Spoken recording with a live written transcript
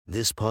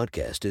This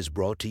podcast is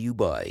brought to you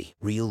by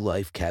Real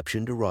Life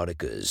Captioned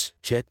Eroticas.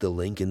 Check the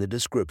link in the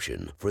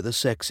description for the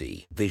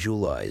sexy,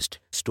 visualized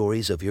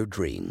stories of your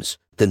dreams.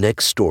 The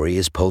next story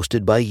is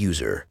posted by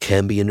user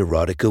Cambion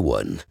Erotica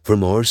 1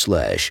 from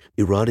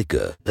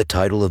r/erotica. The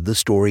title of the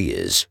story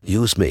is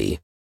Use Me.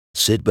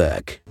 Sit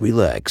back,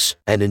 relax,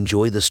 and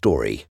enjoy the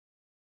story.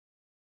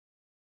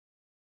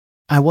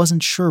 I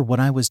wasn't sure what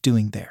I was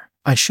doing there.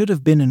 I should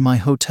have been in my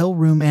hotel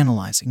room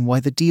analyzing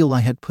why the deal I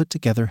had put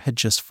together had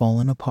just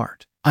fallen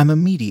apart. I'm a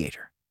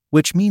mediator,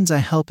 which means I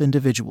help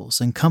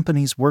individuals and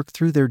companies work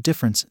through their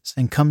differences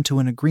and come to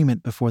an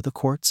agreement before the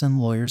courts and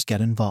lawyers get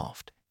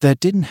involved.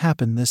 That didn't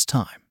happen this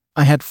time.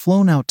 I had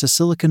flown out to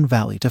Silicon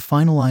Valley to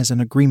finalize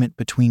an agreement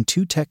between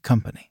two tech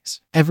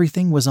companies.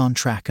 Everything was on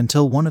track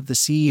until one of the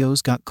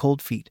CEOs got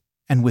cold feet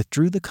and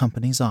withdrew the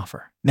company's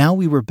offer. Now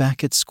we were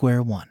back at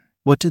square one.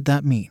 What did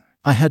that mean?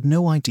 I had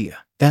no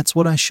idea. That's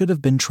what I should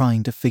have been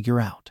trying to figure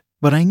out.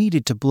 But I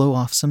needed to blow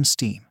off some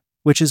steam,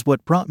 which is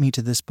what brought me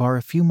to this bar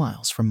a few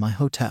miles from my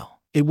hotel.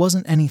 It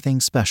wasn't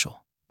anything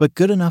special, but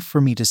good enough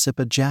for me to sip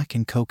a Jack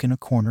and Coke in a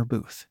corner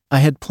booth. I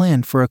had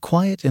planned for a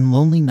quiet and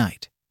lonely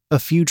night, a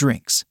few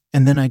drinks,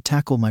 and then I'd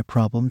tackle my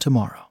problem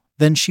tomorrow.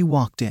 Then she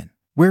walked in,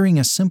 wearing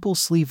a simple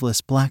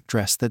sleeveless black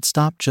dress that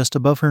stopped just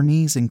above her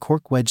knees and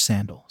cork wedge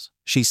sandals.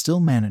 She still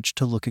managed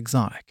to look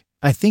exotic.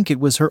 I think it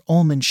was her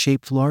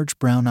almond-shaped large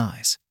brown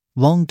eyes,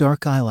 long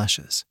dark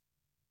eyelashes,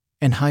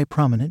 and high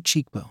prominent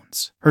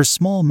cheekbones. Her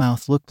small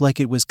mouth looked like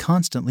it was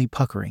constantly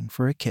puckering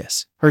for a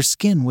kiss. Her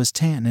skin was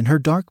tan and her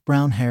dark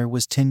brown hair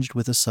was tinged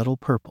with a subtle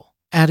purple.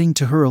 Adding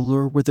to her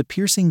allure were the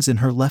piercings in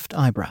her left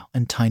eyebrow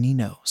and tiny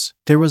nose.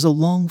 There was a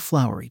long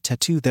flowery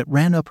tattoo that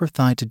ran up her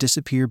thigh to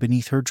disappear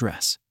beneath her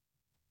dress,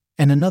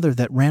 and another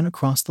that ran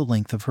across the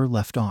length of her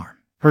left arm.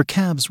 Her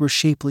calves were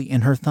shapely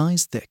and her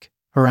thighs thick,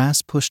 her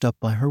ass pushed up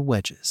by her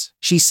wedges.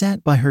 She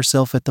sat by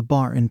herself at the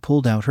bar and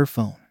pulled out her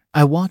phone.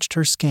 I watched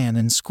her scan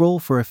and scroll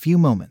for a few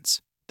moments,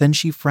 then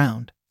she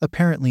frowned,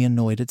 apparently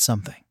annoyed at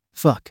something.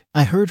 Fuck,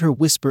 I heard her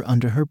whisper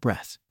under her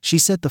breath. She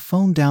set the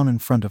phone down in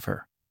front of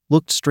her,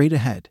 looked straight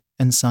ahead,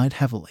 and sighed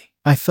heavily.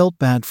 I felt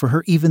bad for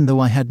her even though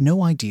I had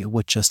no idea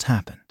what just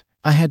happened.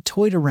 I had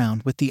toyed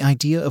around with the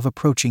idea of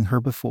approaching her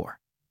before,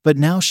 but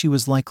now she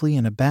was likely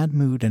in a bad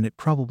mood and it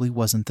probably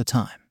wasn't the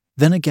time.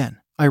 Then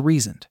again, I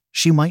reasoned,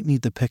 she might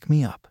need the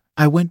pick-me-up.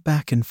 I went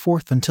back and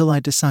forth until I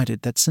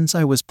decided that since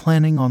I was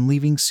planning on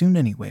leaving soon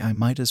anyway, I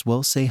might as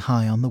well say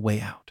hi on the way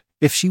out.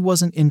 If she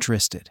wasn't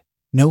interested,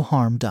 no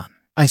harm done.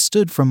 I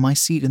stood from my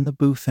seat in the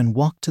booth and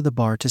walked to the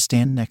bar to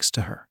stand next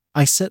to her.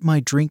 I set my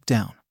drink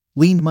down,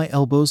 leaned my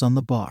elbows on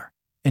the bar,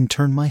 and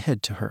turned my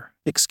head to her.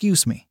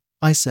 "Excuse me,"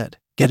 I said,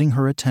 getting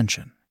her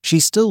attention. She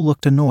still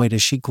looked annoyed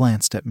as she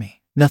glanced at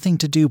me. Nothing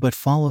to do but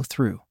follow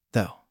through,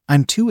 though.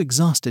 I'm too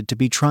exhausted to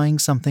be trying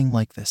something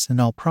like this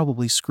and I'll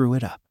probably screw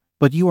it up.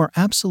 But you are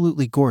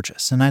absolutely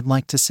gorgeous and I'd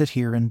like to sit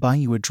here and buy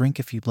you a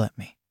drink if you'd let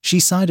me. She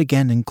sighed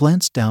again and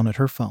glanced down at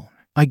her phone.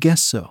 I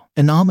guess so.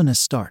 An ominous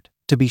start,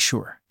 to be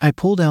sure. I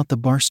pulled out the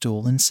bar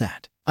stool and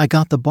sat. I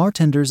got the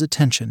bartender's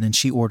attention and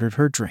she ordered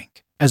her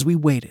drink. As we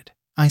waited,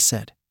 I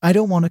said, "I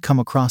don't want to come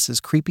across as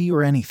creepy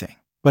or anything,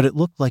 but it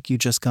looked like you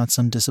just got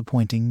some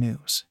disappointing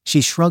news."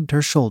 She shrugged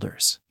her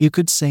shoulders. "You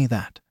could say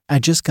that. I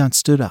just got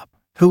stood up.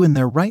 Who in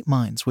their right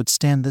minds would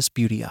stand this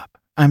beauty up?"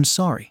 "I'm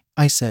sorry,"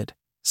 I said,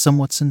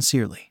 somewhat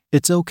sincerely.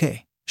 "It's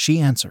okay,"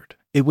 she answered.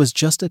 "It was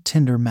just a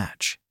Tinder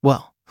match."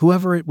 "Well,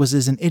 whoever it was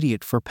is an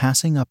idiot for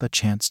passing up a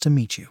chance to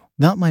meet you."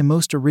 Not my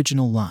most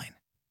original line,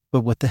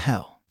 but what the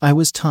hell. I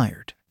was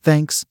tired.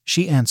 "Thanks,"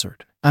 she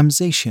answered. "I'm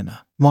Zaciana."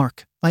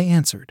 "Mark," I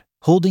answered,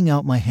 holding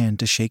out my hand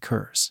to shake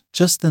hers.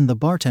 Just then the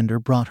bartender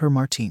brought her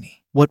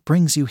martini. "What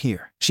brings you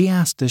here?" she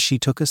asked as she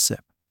took a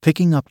sip.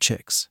 "Picking up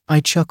chicks."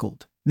 I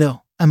chuckled.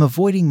 "No, I'm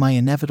avoiding my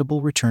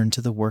inevitable return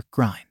to the work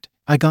grind.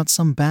 I got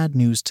some bad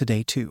news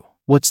today too."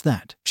 "What's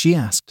that?" she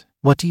asked.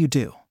 "What do you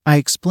do?" I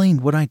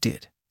explained what I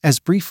did, as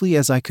briefly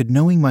as I could,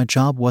 knowing my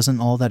job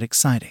wasn't all that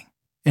exciting,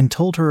 and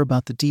told her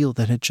about the deal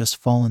that had just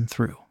fallen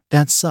through.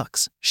 "That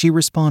sucks," she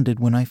responded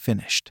when I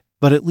finished.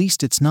 "But at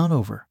least it's not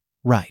over,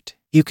 right?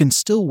 You can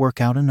still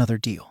work out another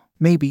deal."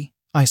 "Maybe,"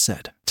 I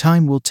said.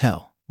 "Time will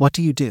tell." "What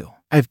do you do?"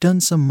 "I've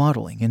done some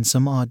modeling and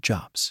some odd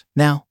jobs.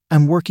 Now,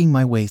 I'm working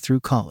my way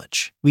through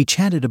college." We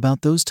chatted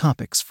about those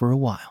topics for a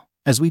while.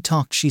 As we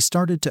talked, she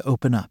started to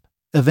open up,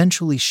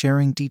 eventually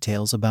sharing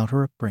details about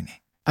her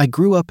upbringing. "I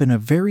grew up in a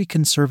very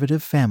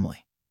conservative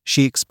family,"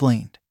 she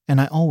explained, "and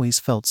I always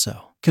felt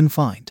so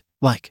confined.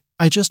 Like,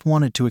 I just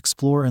wanted to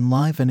explore and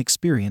live and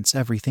experience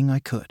everything I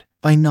could."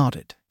 I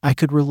nodded. I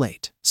could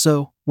relate.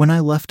 "So, when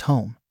I left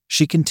home,"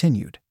 she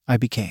continued, "I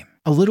became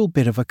a little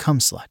bit of a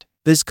cumslut."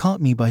 This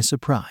caught me by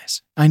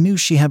surprise. I knew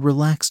she had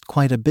relaxed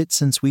quite a bit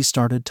since we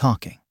started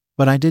talking,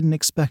 but I didn't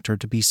expect her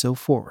to be so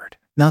forward.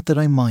 Not that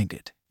I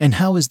minded. "And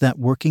how is that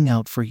working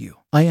out for you?"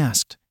 I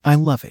asked. "I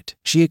love it,"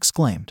 she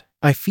exclaimed.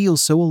 "I feel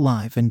so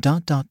alive and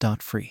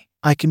free.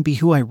 I can be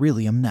who I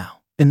really am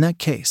now." "In that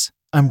case,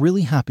 I'm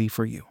really happy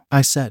for you,"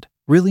 I said,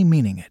 really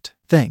meaning it.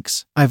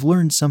 "Thanks. I've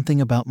learned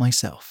something about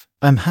myself.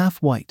 I'm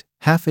half white,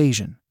 half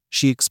Asian,"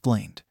 she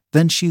explained.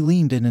 Then she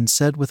leaned in and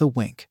said with a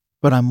wink,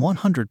 "But I'm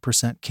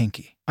 100%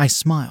 kinky." I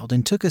smiled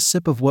and took a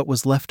sip of what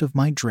was left of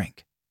my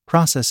drink,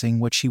 processing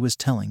what she was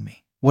telling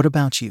me. "What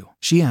about you?"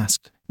 she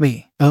asked.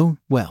 Me. "Oh,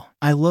 well,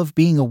 I love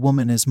being a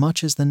woman as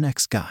much as the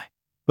next guy,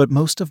 but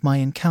most of my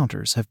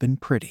encounters have been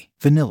pretty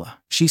vanilla."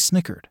 She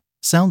snickered.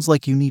 "Sounds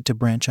like you need to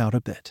branch out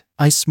a bit."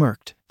 I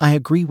smirked. "I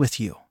agree with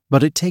you,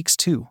 but it takes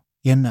two,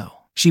 you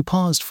know." She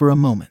paused for a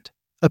moment,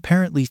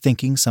 apparently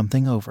thinking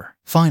something over.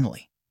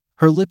 Finally,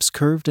 her lips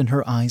curved and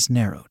her eyes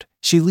narrowed.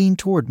 She leaned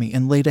toward me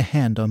and laid a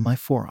hand on my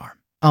forearm.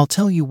 "I'll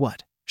tell you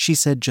what," she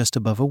said just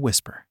above a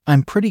whisper.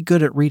 "I'm pretty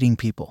good at reading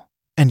people,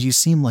 and you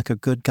seem like a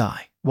good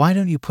guy. Why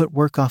don't you put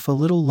work off a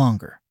little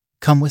longer?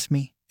 Come with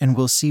me, and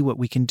we'll see what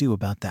we can do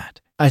about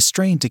that." I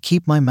strained to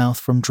keep my mouth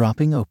from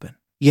dropping open.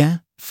 Yeah,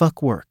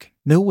 fuck work.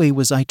 No way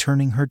was I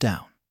turning her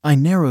down. I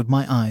narrowed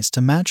my eyes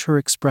to match her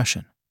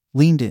expression,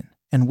 leaned in,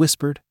 and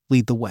whispered,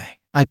 "Lead the way."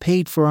 I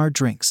paid for our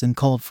drinks and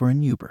called for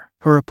an Uber.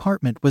 Her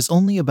apartment was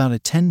only about a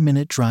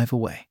 10-minute drive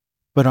away,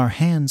 but our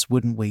hands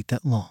wouldn't wait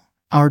that long.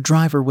 Our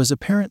driver was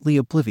apparently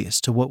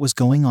oblivious to what was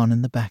going on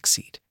in the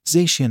backseat.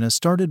 Zaciana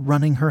started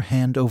running her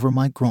hand over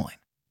my groin,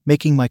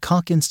 making my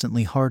cock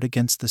instantly hard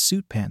against the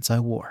suit pants I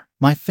wore.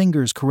 My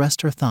fingers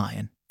caressed her thigh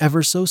and,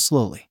 ever so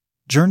slowly,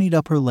 journeyed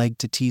up her leg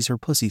to tease her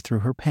pussy through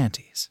her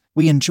panties.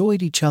 We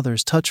enjoyed each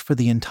other's touch for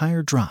the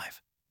entire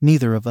drive,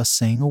 neither of us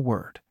saying a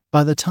word.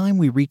 By the time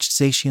we reached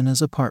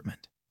Zaciana's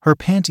apartment, her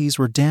panties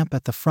were damp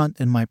at the front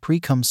and my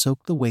pre-cum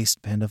soaked the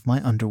waistband of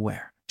my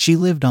underwear. She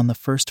lived on the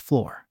first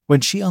floor.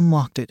 When she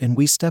unlocked it and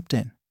we stepped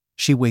in,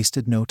 she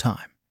wasted no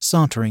time.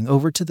 Sauntering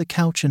over to the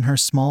couch in her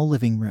small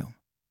living room,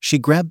 she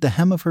grabbed the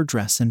hem of her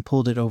dress and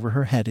pulled it over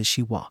her head as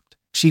she walked.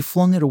 She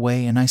flung it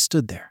away and I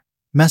stood there,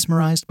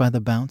 mesmerized by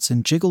the bounce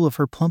and jiggle of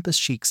her plumpest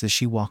cheeks as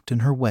she walked in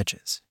her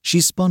wedges. She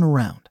spun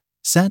around,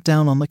 sat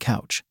down on the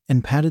couch,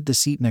 and patted the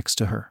seat next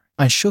to her.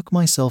 I shook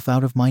myself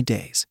out of my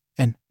daze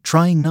and,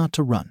 trying not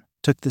to run,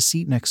 took the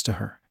seat next to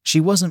her.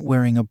 She wasn't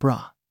wearing a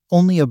bra,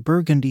 only a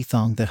burgundy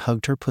thong that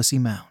hugged her pussy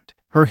mound.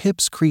 Her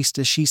hips creased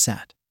as she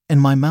sat,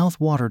 and my mouth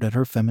watered at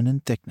her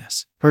feminine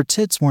thickness. Her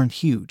tits weren't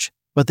huge,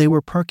 but they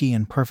were perky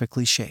and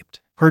perfectly shaped.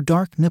 Her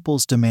dark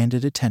nipples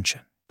demanded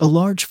attention. A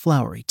large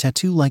flowery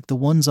tattoo like the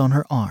ones on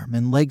her arm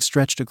and leg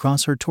stretched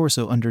across her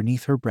torso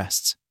underneath her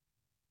breasts,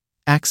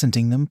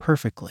 accenting them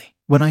perfectly.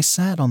 When I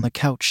sat on the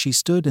couch, she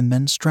stood and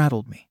then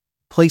straddled me,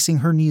 placing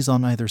her knees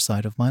on either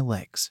side of my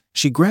legs.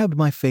 She grabbed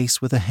my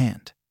face with a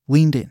hand,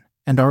 leaned in,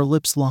 and our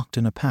lips locked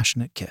in a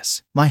passionate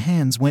kiss. My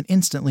hands went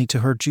instantly to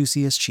her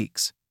juiciest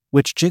cheeks,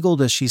 which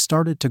jiggled as she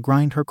started to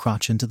grind her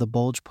crotch into the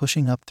bulge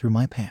pushing up through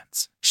my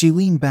pants. She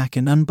leaned back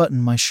and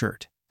unbuttoned my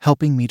shirt,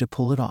 helping me to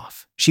pull it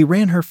off. She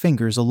ran her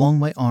fingers along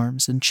my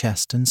arms and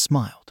chest and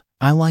smiled.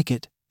 "I like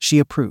it," she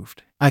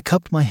approved. I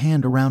cupped my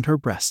hand around her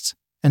breasts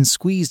and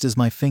squeezed as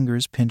my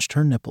fingers pinched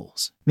her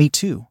nipples. "Me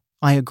too,"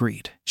 I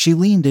agreed. She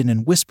leaned in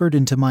and whispered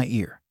into my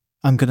ear,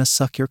 "I'm gonna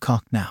suck your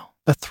cock now."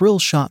 A thrill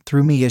shot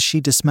through me as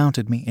she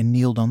dismounted me and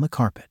kneeled on the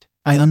carpet.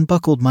 I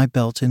unbuckled my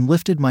belt and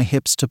lifted my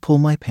hips to pull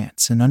my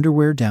pants and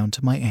underwear down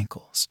to my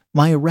ankles.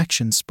 My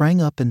erection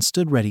sprang up and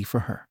stood ready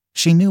for her.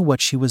 She knew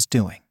what she was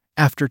doing.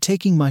 After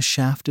taking my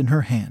shaft in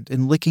her hand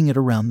and licking it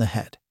around the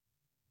head,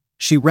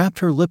 she wrapped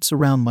her lips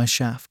around my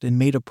shaft and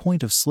made a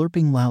point of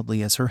slurping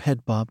loudly as her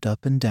head bobbed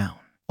up and down.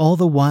 All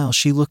the while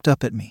she looked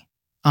up at me,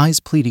 eyes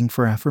pleading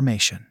for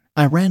affirmation.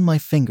 I ran my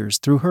fingers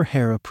through her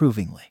hair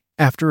approvingly.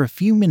 After a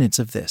few minutes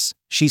of this,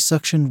 she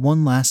suctioned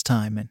one last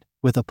time and,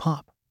 with a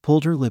pop,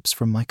 pulled her lips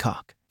from my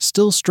cock.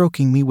 Still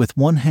stroking me with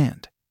one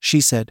hand,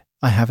 she said,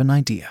 "I have an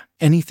idea."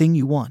 "Anything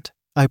you want,"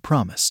 I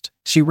promised.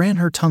 She ran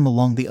her tongue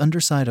along the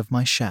underside of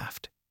my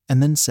shaft,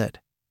 and then said,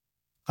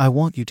 "I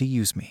want you to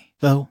use me."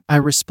 "Oh," I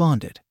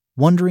responded,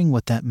 wondering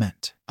what that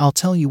meant. "I'll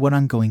tell you what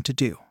I'm going to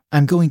do.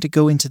 I'm going to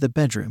go into the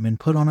bedroom and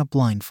put on a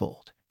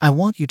blindfold. I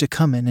want you to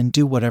come in and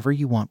do whatever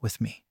you want with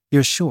me."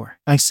 "You're sure?"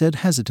 I said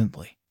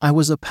hesitantly. I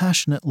was a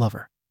passionate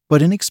lover,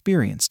 but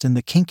inexperienced in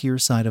the kinkier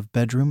side of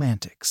bedroom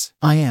antics.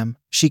 "I am,"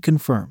 she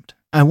confirmed.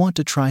 "I want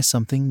to try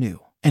something new,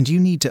 and you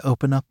need to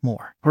open up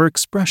more." Her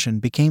expression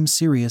became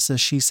serious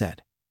as she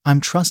said, "I'm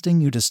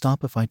trusting you to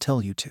stop if I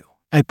tell you to."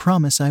 "I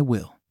promise I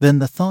will." Then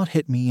the thought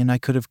hit me and I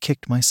could have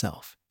kicked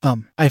myself.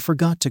 I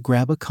forgot to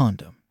grab a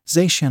condom.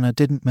 Zaciana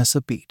didn't miss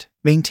a beat.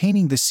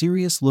 Maintaining the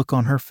serious look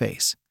on her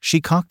face, she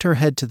cocked her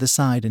head to the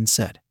side and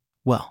said,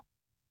 "Well,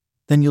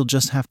 then you'll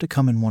just have to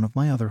come in one of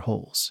my other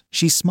holes."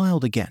 She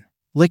smiled again,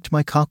 licked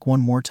my cock one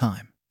more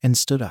time, and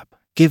stood up.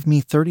 "Give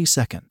me 30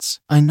 seconds.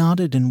 I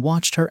nodded and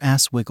watched her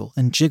ass wiggle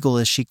and jiggle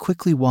as she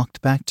quickly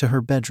walked back to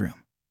her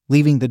bedroom,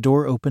 leaving the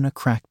door open a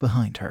crack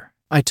behind her.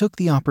 I took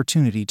the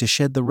opportunity to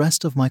shed the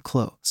rest of my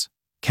clothes,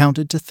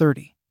 counted to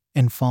 30,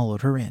 and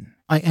followed her in.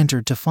 I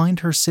entered to find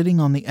her sitting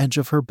on the edge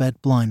of her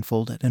bed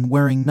blindfolded and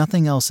wearing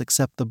nothing else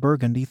except the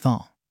burgundy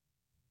thong,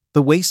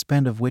 the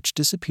waistband of which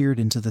disappeared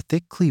into the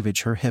thick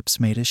cleavage her hips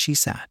made as she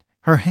sat.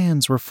 Her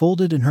hands were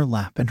folded in her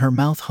lap and her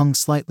mouth hung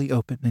slightly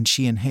open, and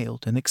she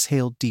inhaled and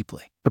exhaled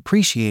deeply.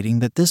 Appreciating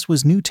that this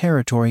was new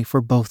territory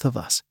for both of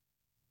us,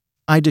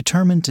 I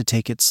determined to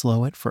take it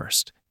slow at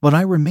first. but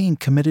I remained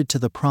committed to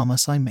the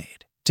promise I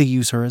made, to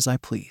use her as I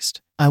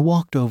pleased. I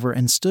walked over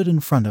and stood in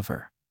front of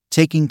her,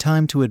 taking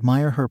time to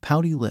admire her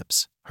pouty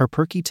lips, her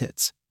perky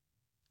tits,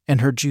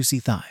 and her juicy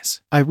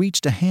thighs. I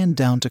reached a hand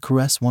down to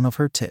caress one of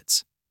her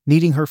tits,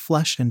 kneading her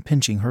flesh and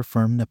pinching her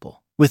firm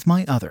nipple. With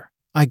my other,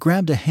 I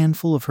grabbed a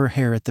handful of her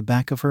hair at the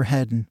back of her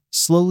head and,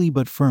 slowly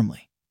but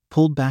firmly,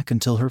 pulled back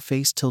until her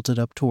face tilted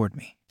up toward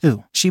me.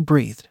 "Ooh," she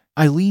breathed.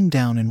 I leaned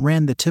down and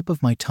ran the tip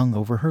of my tongue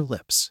over her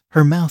lips.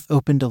 Her mouth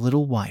opened a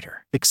little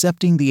wider.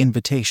 Accepting the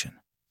invitation,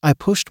 I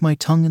pushed my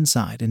tongue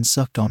inside and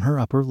sucked on her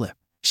upper lip.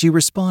 She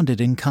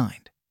responded in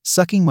kind,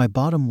 sucking my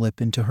bottom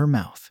lip into her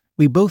mouth.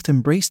 We both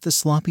embraced the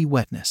sloppy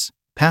wetness,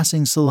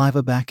 passing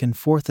saliva back and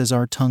forth as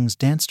our tongues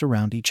danced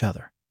around each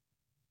other,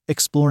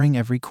 exploring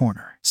every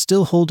corner.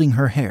 Still holding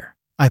her hair,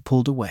 I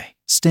pulled away.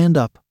 "Stand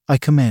up," I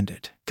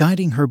commanded.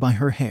 Guiding her by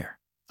her hair,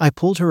 I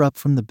pulled her up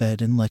from the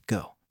bed and let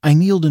go. I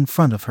kneeled in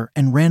front of her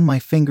and ran my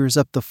fingers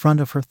up the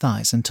front of her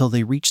thighs until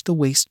they reached the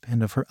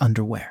waistband of her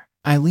underwear.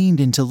 I leaned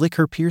in to lick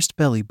her pierced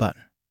belly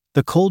button,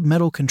 the cold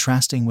metal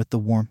contrasting with the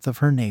warmth of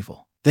her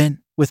navel.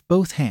 Then, with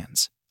both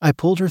hands, I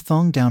pulled her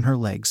thong down her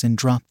legs and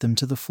dropped them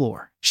to the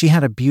floor. She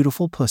had a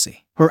beautiful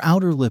pussy. Her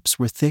outer lips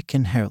were thick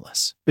and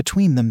hairless.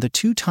 Between them, the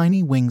two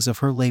tiny wings of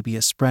her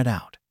labia spread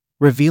out,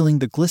 revealing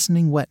the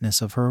glistening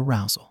wetness of her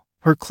arousal.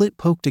 Her clit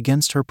poked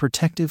against her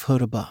protective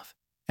hood above,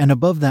 and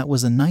above that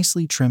was a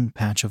nicely trimmed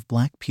patch of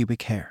black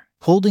pubic hair.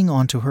 Holding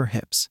onto her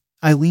hips,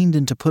 I leaned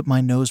in to put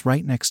my nose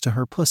right next to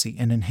her pussy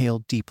and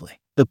inhaled deeply.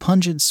 The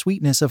pungent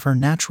sweetness of her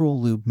natural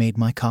lube made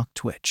my cock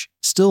twitch.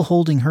 Still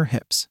holding her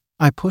hips,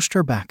 I pushed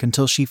her back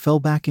until she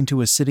fell back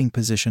into a sitting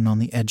position on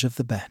the edge of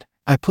the bed.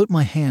 I put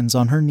my hands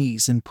on her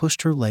knees and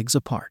pushed her legs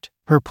apart.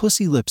 Her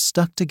pussy lips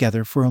stuck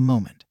together for a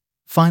moment,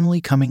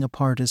 finally coming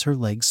apart as her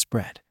legs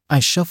spread. I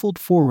shuffled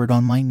forward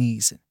on my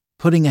knees and,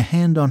 putting a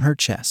hand on her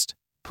chest,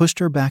 pushed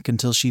her back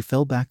until she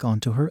fell back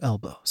onto her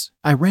elbows.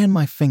 I ran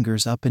my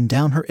fingers up and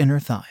down her inner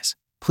thighs,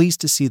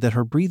 pleased to see that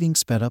her breathing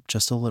sped up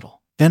just a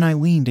little. Then I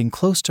leaned in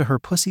close to her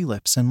pussy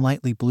lips and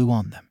lightly blew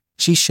on them.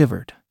 She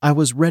shivered. I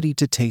was ready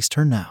to taste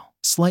her now,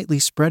 slightly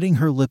spreading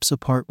her lips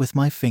apart with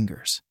my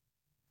fingers.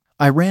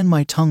 I ran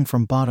my tongue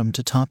from bottom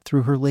to top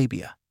through her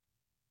labia,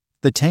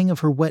 the tang of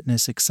her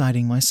wetness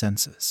exciting my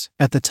senses.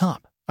 At the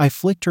top, I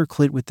flicked her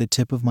clit with the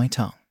tip of my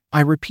tongue.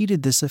 I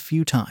repeated this a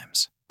few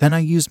times. Then I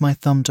used my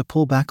thumb to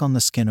pull back on the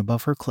skin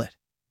above her clit,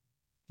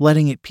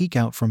 letting it peek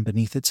out from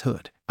beneath its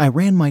hood. I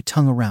ran my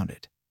tongue around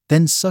it,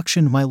 then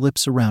suctioned my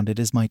lips around it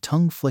as my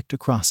tongue flicked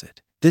across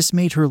it. This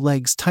made her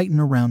legs tighten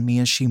around me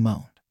as she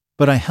moaned,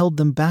 but I held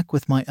them back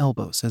with my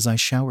elbows as I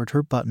showered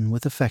her button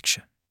with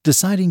affection.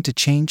 Deciding to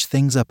change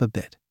things up a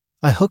bit,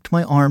 I hooked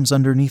my arms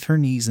underneath her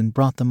knees and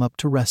brought them up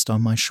to rest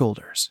on my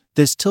shoulders.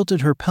 This tilted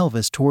her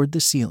pelvis toward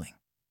the ceiling,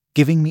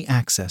 giving me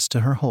access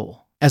to her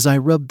hole. As I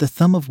rubbed the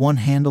thumb of one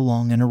hand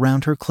along and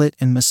around her clit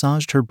and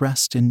massaged her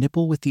breast and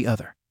nipple with the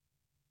other,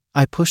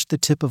 I pushed the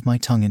tip of my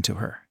tongue into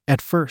her.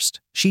 At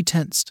first, she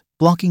tensed,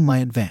 blocking my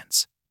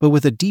advance, but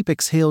with a deep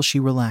exhale she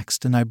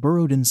relaxed and I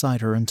burrowed inside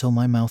her until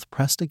my mouth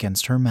pressed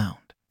against her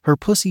mound. Her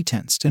pussy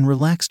tensed and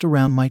relaxed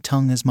around my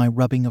tongue as my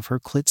rubbing of her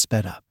clit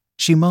sped up.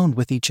 She moaned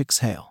with each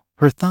exhale.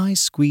 Her thighs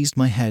squeezed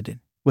my head and,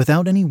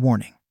 without any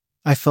warning,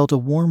 I felt a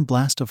warm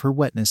blast of her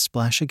wetness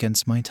splash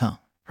against my tongue.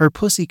 Her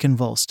pussy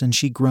convulsed and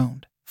she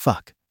groaned.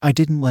 Fuck. I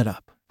didn't let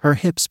up. Her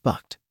hips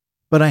bucked,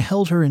 but I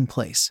held her in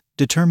place,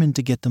 determined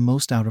to get the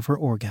most out of her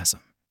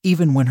orgasm.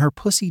 Even when her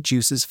pussy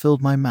juices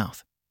filled my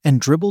mouth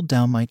and dribbled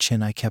down my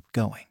chin, I kept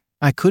going.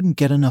 I couldn't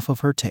get enough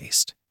of her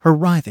taste. Her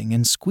writhing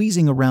and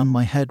squeezing around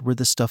my head were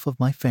the stuff of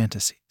my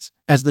fantasies.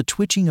 As the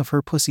twitching of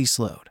her pussy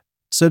slowed,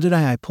 so did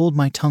I. I pulled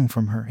my tongue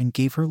from her and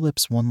gave her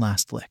lips one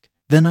last lick.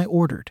 Then I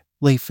ordered,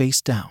 "Lay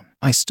face down."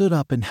 I stood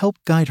up and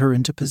helped guide her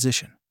into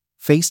position,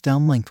 face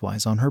down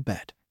lengthwise on her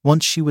bed.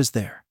 Once she was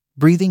there,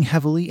 breathing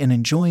heavily and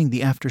enjoying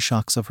the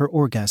aftershocks of her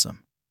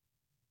orgasm,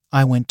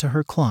 I went to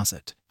her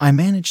closet. I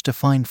managed to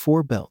find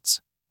 4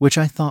 belts, which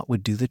I thought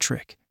would do the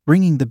trick.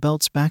 Bringing the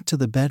belts back to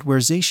the bed where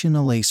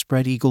Zaciana lay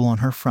spread eagle on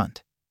her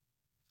front,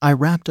 I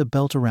wrapped a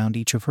belt around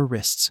each of her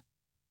wrists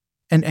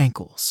and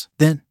ankles.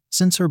 Then,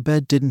 since her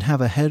bed didn't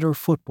have a head or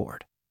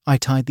footboard, I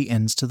tied the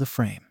ends to the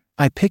frame.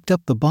 I picked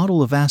up the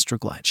bottle of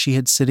Astroglide she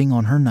had sitting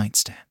on her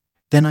nightstand.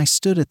 Then I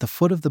stood at the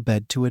foot of the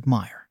bed to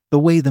admire the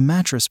way the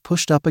mattress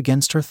pushed up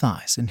against her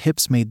thighs and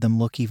hips made them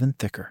look even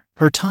thicker.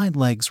 Her tied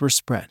legs were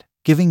spread,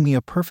 giving me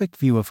a perfect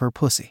view of her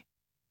pussy,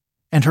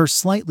 and her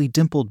slightly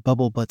dimpled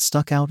bubble butt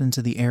stuck out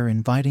into the air,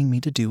 inviting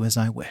me to do as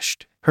I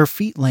wished. Her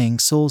feet laying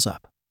soles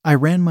up, I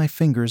ran my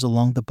fingers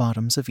along the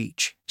bottoms of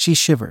each. She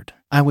shivered.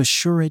 I was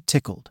sure it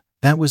tickled.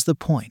 That was the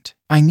point.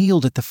 I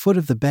kneeled at the foot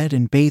of the bed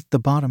and bathed the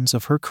bottoms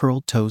of her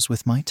curled toes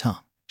with my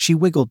tongue. She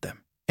wiggled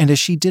them, and as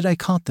she did I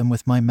caught them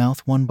with my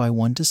mouth one by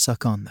one to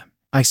suck on them.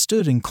 I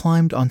stood and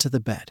climbed onto the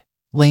bed,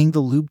 laying the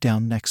lube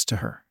down next to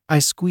her. I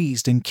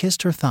squeezed and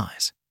kissed her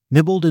thighs,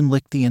 nibbled and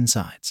licked the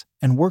insides,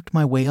 and worked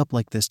my way up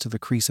like this to the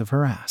crease of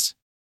her ass.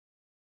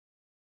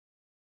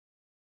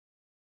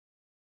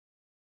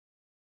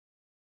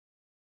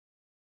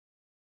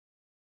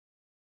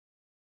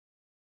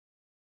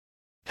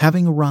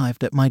 Having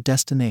arrived at my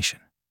destination,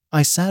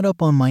 I sat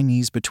up on my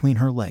knees between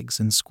her legs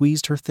and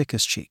squeezed her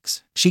thickest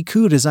cheeks. She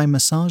cooed as I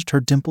massaged her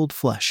dimpled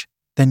flesh,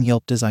 then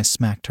yelped as I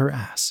smacked her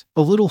ass.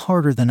 A little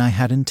harder than I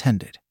had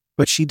intended,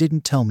 but she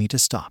didn't tell me to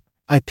stop.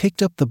 I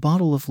picked up the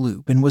bottle of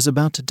lube and was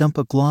about to dump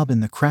a glob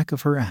in the crack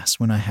of her ass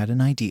when I had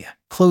an idea.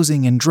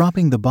 Closing and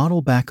dropping the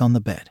bottle back on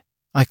the bed,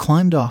 I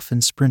climbed off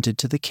and sprinted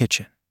to the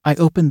kitchen. I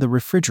opened the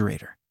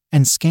refrigerator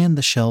and scanned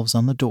the shelves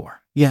on the door.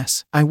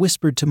 Yes, I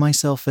whispered to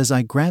myself as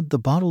I grabbed the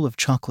bottle of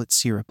chocolate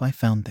syrup I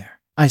found there.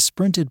 I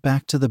sprinted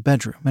back to the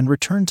bedroom and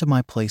returned to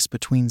my place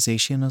between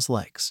Zaciana's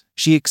legs.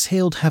 She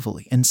exhaled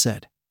heavily and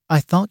said, "I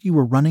thought you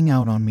were running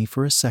out on me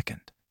for a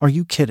second. Are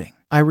you kidding?"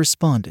 I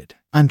responded,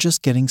 "I'm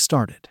just getting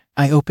started."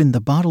 I opened the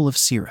bottle of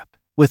syrup.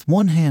 With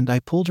one hand I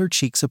pulled her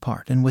cheeks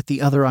apart and with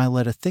the other I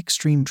let a thick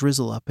stream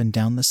drizzle up and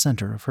down the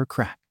center of her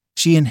crack.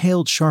 She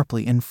inhaled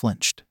sharply and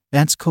flinched.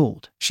 "That's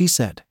cold," she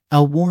said.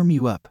 "I'll warm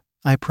you up,"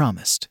 I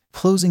promised.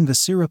 Closing the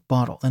syrup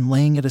bottle and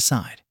laying it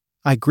aside,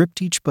 I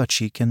gripped each butt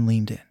cheek and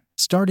leaned in.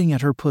 Starting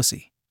at her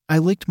pussy, I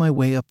licked my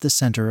way up the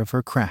center of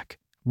her crack,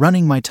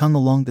 running my tongue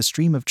along the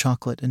stream of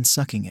chocolate and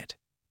sucking it,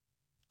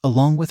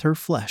 along with her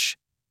flesh,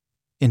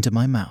 into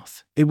my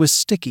mouth. It was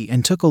sticky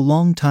and took a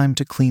long time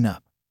to clean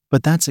up,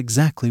 but that's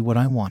exactly what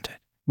I wanted.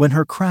 When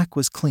her crack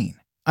was clean,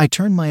 I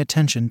turned my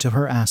attention to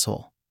her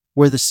asshole,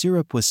 where the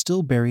syrup was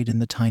still buried in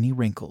the tiny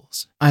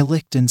wrinkles. I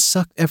licked and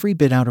sucked every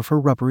bit out of her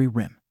rubbery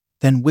rim,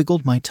 then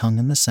wiggled my tongue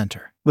in the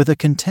center. With a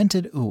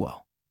contented ooh,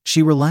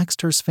 she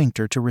relaxed her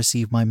sphincter to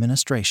receive my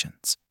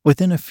ministrations.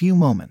 Within a few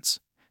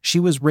moments, she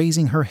was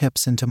raising her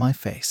hips into my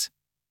face,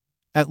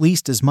 at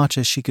least as much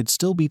as she could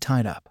still be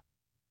tied up,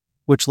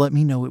 which let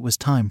me know it was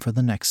time for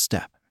the next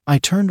step. I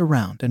turned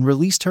around and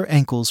released her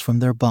ankles from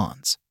their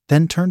bonds,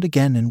 then turned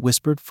again and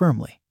whispered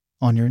firmly,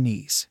 "On your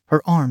knees."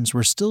 Her arms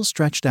were still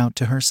stretched out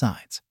to her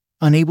sides,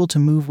 unable to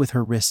move with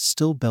her wrists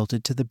still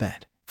belted to the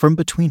bed. From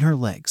between her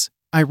legs,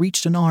 I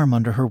reached an arm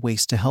under her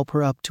waist to help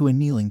her up to a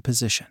kneeling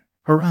position.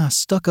 Her ass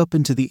stuck up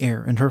into the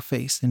air and her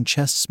face and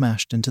chest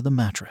smashed into the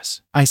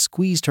mattress. I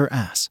squeezed her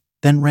ass,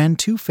 then ran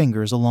 2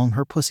 fingers along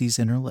her pussy's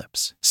inner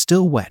lips.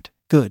 Still wet.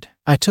 Good.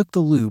 I took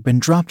the lube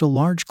and dropped a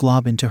large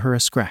glob into her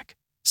ass crack,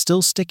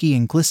 still sticky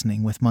and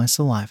glistening with my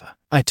saliva.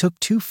 I took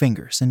 2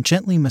 fingers and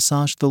gently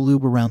massaged the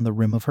lube around the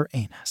rim of her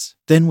anus.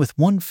 Then with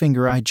 1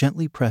 finger I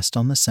gently pressed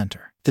on the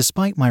center.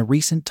 Despite my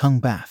recent tongue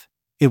bath,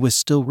 it was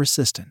still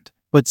resistant.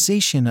 But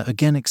Zaciana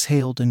again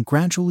exhaled and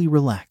gradually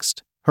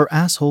relaxed, her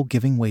asshole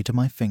giving way to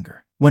my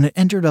finger. When it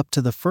entered up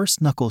to the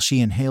first knuckle, she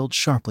inhaled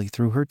sharply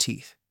through her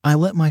teeth. I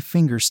let my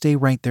finger stay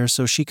right there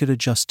so she could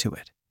adjust to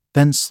it,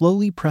 then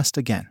slowly pressed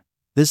again,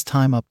 this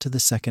time up to the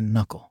second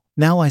knuckle.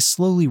 Now I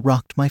slowly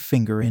rocked my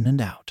finger in and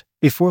out.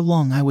 Before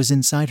long I was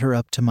inside her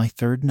up to my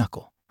 3rd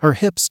knuckle. Her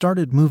hips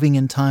started moving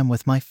in time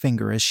with my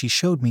finger as she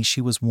showed me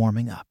she was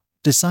warming up.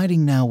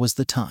 Deciding now was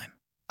the time,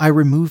 I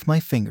removed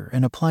my finger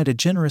and applied a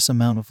generous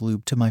amount of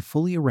lube to my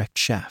fully erect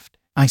shaft.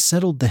 I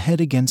settled the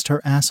head against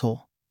her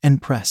asshole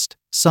and pressed,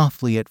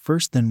 softly at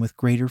first then with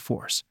greater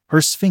force.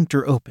 Her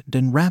sphincter opened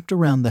and wrapped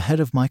around the head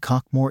of my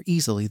cock more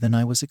easily than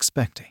I was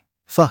expecting.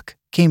 "Fuck,"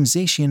 came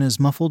Zaciana's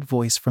muffled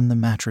voice from the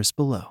mattress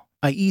below.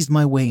 I eased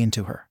my way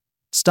into her,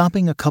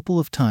 stopping a couple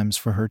of times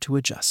for her to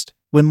adjust.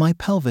 When my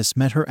pelvis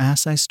met her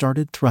ass I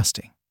started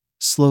thrusting,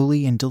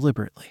 slowly and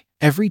deliberately.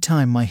 Every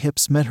time my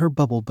hips met her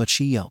bubble but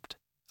she yelped.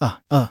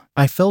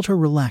 I felt her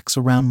relax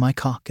around my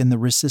cock and the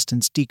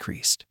resistance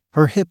decreased.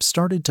 Her hips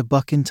started to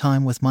buck in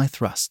time with my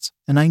thrusts,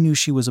 and I knew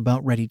she was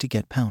about ready to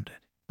get pounded.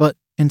 But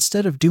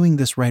instead of doing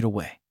this right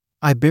away,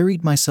 I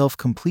buried myself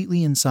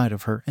completely inside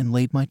of her and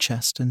laid my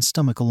chest and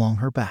stomach along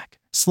her back,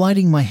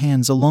 sliding my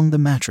hands along the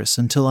mattress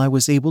until I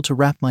was able to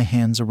wrap my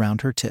hands around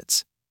her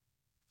tits.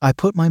 I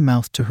put my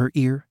mouth to her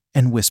ear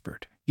and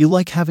whispered, "You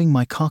like having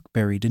my cock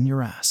buried in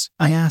your ass?"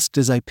 I asked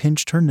as I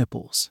pinched her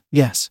nipples.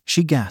 "Yes,"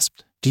 she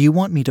gasped. "Do you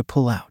want me to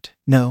pull out?"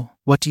 "No."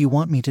 "What do you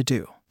want me to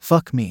do?"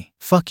 "Fuck me."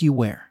 "Fuck you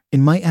where?"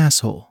 "In my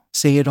asshole."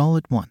 "Say it all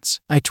at once."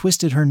 I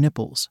twisted her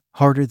nipples,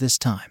 harder this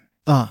time.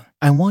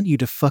 I want you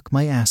to fuck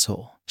my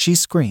asshole," she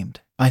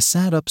screamed. I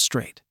sat up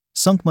straight,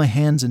 sunk my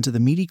hands into the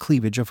meaty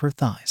cleavage of her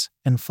thighs,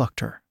 and fucked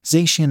her.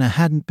 Zaciana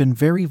hadn't been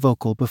very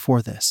vocal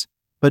before this,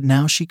 but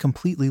now she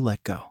completely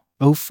let go.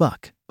 "Oh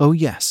fuck. Oh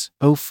yes.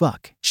 Oh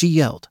fuck," she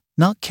yelled,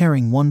 not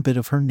caring one bit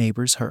of her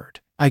neighbors heard.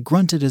 I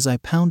grunted as I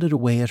pounded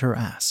away at her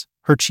ass,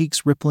 her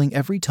cheeks rippling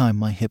every time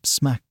my hips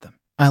smacked them.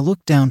 I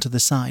looked down to the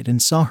side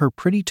and saw her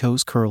pretty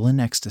toes curl in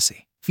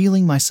ecstasy,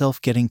 feeling myself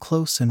getting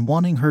close and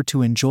wanting her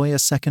to enjoy a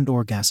second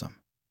orgasm.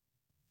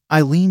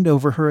 I leaned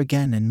over her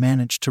again and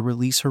managed to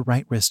release her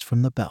right wrist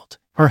from the belt.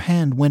 Her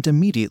hand went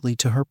immediately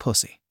to her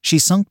pussy. She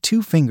sunk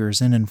 2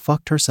 fingers in and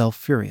fucked herself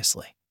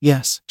furiously.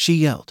 "Yes," she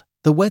yelled,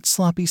 the wet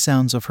sloppy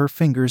sounds of her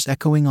fingers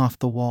echoing off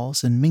the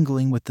walls and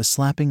mingling with the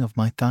slapping of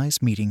my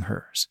thighs meeting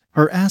hers.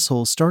 Her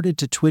asshole started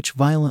to twitch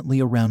violently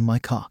around my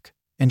cock,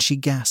 and she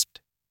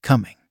gasped,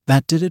 "Coming."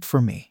 That did it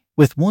for me.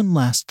 With one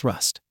last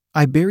thrust,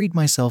 I buried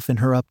myself in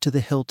her up to the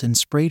hilt and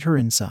sprayed her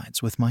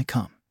insides with my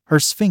cum. Her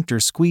sphincter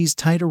squeezed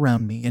tight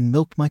around me and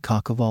milked my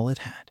cock of all it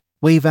had.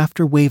 Wave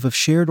after wave of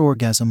shared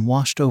orgasm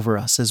washed over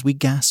us as we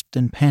gasped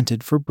and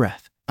panted for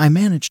breath. I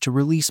managed to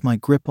release my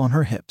grip on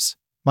her hips,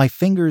 my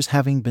fingers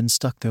having been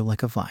stuck there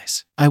like a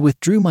vice. I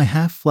withdrew my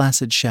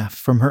half-flaccid shaft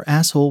from her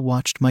asshole,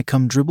 watched my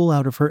cum dribble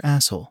out of her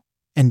asshole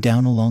and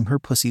down along her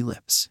pussy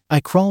lips. I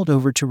crawled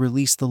over to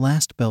release the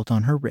last belt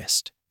on her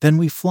wrist. Then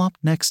we flopped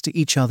next to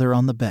each other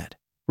on the bed,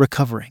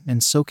 recovering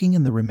and soaking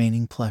in the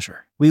remaining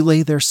pleasure. We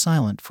lay there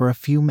silent for a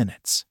few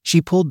minutes. She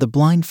pulled the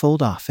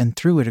blindfold off and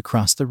threw it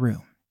across the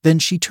room. Then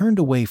she turned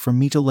away from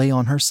me to lay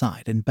on her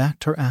side and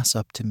backed her ass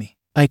up to me.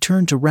 I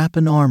turned to wrap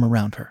an arm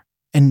around her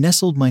and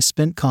nestled my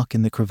spent cock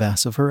in the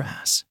crevasse of her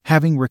ass.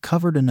 Having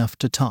recovered enough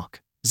to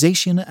talk,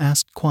 Zaciana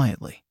asked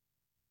quietly,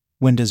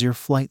 "When does your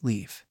flight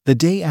leave?" "The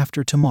day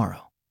after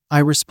tomorrow," I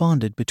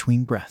responded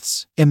between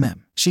breaths.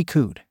 She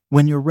cooed.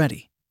 "When you're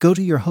ready, go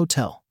to your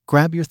hotel,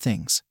 grab your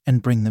things,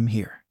 and bring them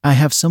here. I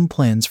have some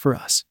plans for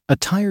us." A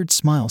tired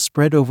smile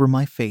spread over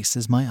my face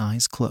as my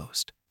eyes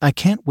closed. "I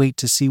can't wait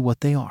to see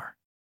what they are."